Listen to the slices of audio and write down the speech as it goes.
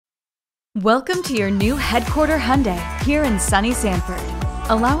Welcome to your new Headquarter Hyundai here in sunny Sanford.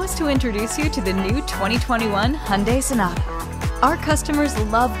 Allow us to introduce you to the new 2021 Hyundai Sonata. Our customers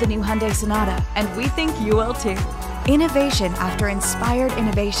love the new Hyundai Sonata, and we think you will too. Innovation after inspired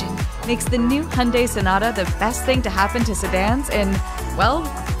innovation makes the new Hyundai Sonata the best thing to happen to sedans in, well,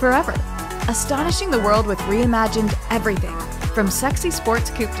 forever. Astonishing the world with reimagined everything, from sexy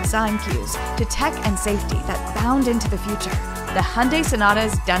sports coupe design cues to tech and safety that bound into the future. The Hyundai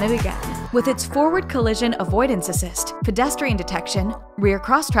Sonata's done it again. With its forward collision avoidance assist, pedestrian detection, rear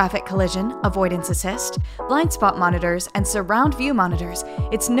cross-traffic collision avoidance assist, blind spot monitors, and surround view monitors,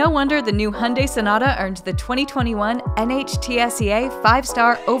 it's no wonder the new Hyundai Sonata earned the 2021 NHTSA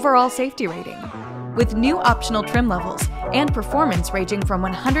 5-star overall safety rating. With new optional trim levels and performance ranging from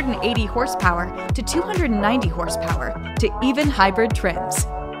 180 horsepower to 290 horsepower to even hybrid trims,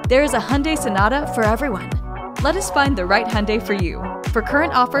 there is a Hyundai Sonata for everyone. Let us find the right Hyundai for you. For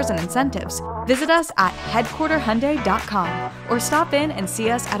current offers and incentives, visit us at headquarterhyundai.com or stop in and see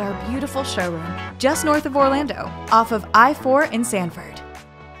us at our beautiful showroom just north of Orlando, off of I-4 in Sanford.